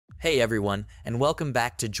Hey everyone, and welcome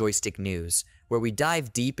back to Joystick News, where we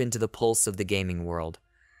dive deep into the pulse of the gaming world.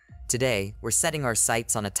 Today, we're setting our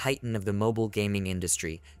sights on a titan of the mobile gaming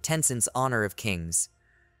industry, Tencent's Honor of Kings.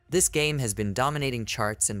 This game has been dominating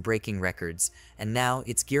charts and breaking records, and now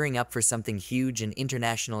it's gearing up for something huge and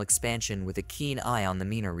international expansion with a keen eye on the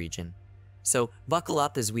MENA region. So, buckle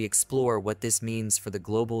up as we explore what this means for the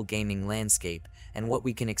global gaming landscape and what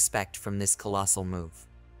we can expect from this colossal move.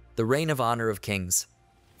 The Reign of Honor of Kings.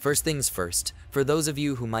 First things first, for those of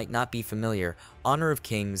you who might not be familiar, Honor of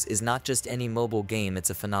Kings is not just any mobile game, it's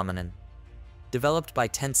a phenomenon. Developed by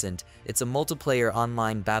Tencent, it's a multiplayer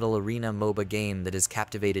online battle arena MOBA game that has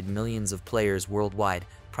captivated millions of players worldwide,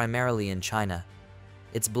 primarily in China.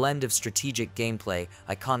 Its blend of strategic gameplay,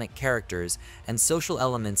 iconic characters, and social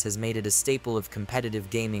elements has made it a staple of competitive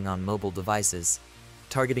gaming on mobile devices,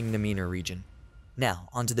 targeting the MENA region. Now,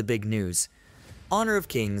 onto the big news. Honor of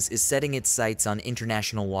Kings is setting its sights on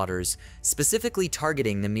international waters, specifically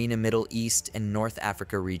targeting the MENA Middle East and North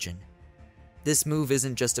Africa region. This move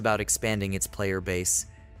isn't just about expanding its player base.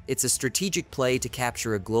 It's a strategic play to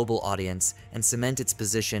capture a global audience and cement its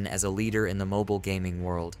position as a leader in the mobile gaming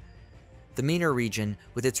world. The MENA region,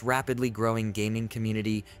 with its rapidly growing gaming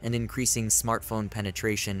community and increasing smartphone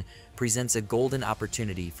penetration, presents a golden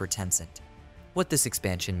opportunity for Tencent. What this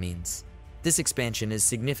expansion means. This expansion is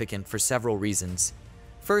significant for several reasons.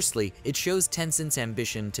 Firstly, it shows Tencent's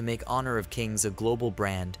ambition to make Honor of Kings a global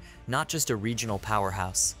brand, not just a regional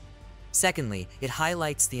powerhouse. Secondly, it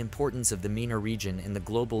highlights the importance of the MENA region in the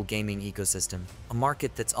global gaming ecosystem, a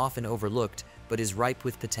market that's often overlooked but is ripe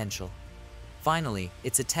with potential. Finally,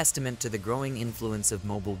 it's a testament to the growing influence of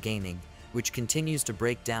mobile gaming, which continues to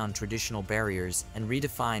break down traditional barriers and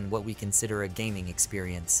redefine what we consider a gaming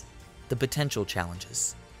experience. The potential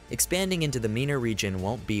challenges. Expanding into the MENA region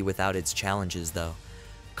won't be without its challenges, though.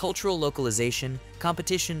 Cultural localization,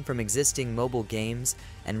 competition from existing mobile games,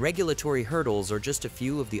 and regulatory hurdles are just a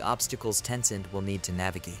few of the obstacles Tencent will need to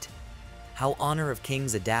navigate. How Honor of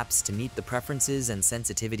Kings adapts to meet the preferences and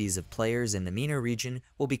sensitivities of players in the MENA region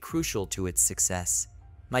will be crucial to its success.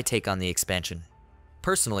 My take on the expansion.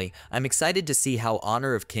 Personally, I'm excited to see how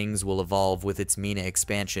Honor of Kings will evolve with its MENA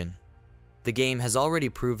expansion. The game has already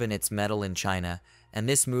proven its mettle in China, and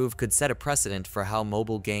this move could set a precedent for how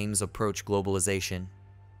mobile games approach globalization.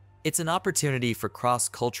 It's an opportunity for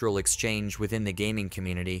cross-cultural exchange within the gaming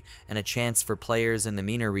community and a chance for players in the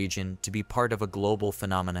MENA region to be part of a global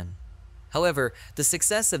phenomenon. However, the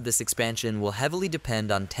success of this expansion will heavily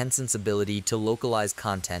depend on Tencent's ability to localize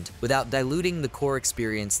content without diluting the core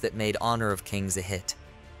experience that made Honor of Kings a hit.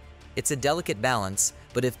 It's a delicate balance,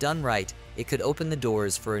 but if done right, it could open the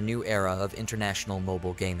doors for a new era of international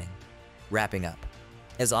mobile gaming. Wrapping up.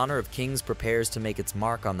 As Honor of Kings prepares to make its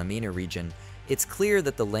mark on the MENA region, it's clear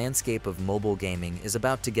that the landscape of mobile gaming is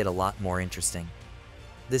about to get a lot more interesting.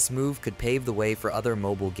 This move could pave the way for other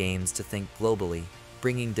mobile games to think globally,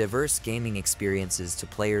 bringing diverse gaming experiences to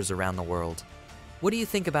players around the world. What do you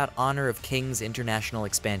think about Honor of Kings' international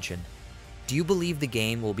expansion? Do you believe the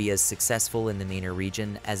game will be as successful in the MENA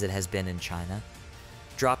region as it has been in China?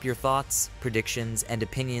 Drop your thoughts, predictions, and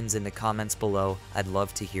opinions in the comments below. I'd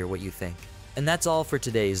love to hear what you think. And that's all for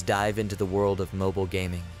today's dive into the world of mobile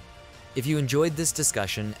gaming. If you enjoyed this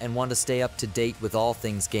discussion and want to stay up to date with all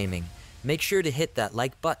things gaming, make sure to hit that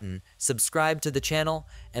like button, subscribe to the channel,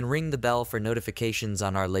 and ring the bell for notifications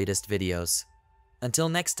on our latest videos. Until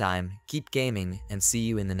next time, keep gaming and see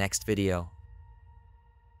you in the next video.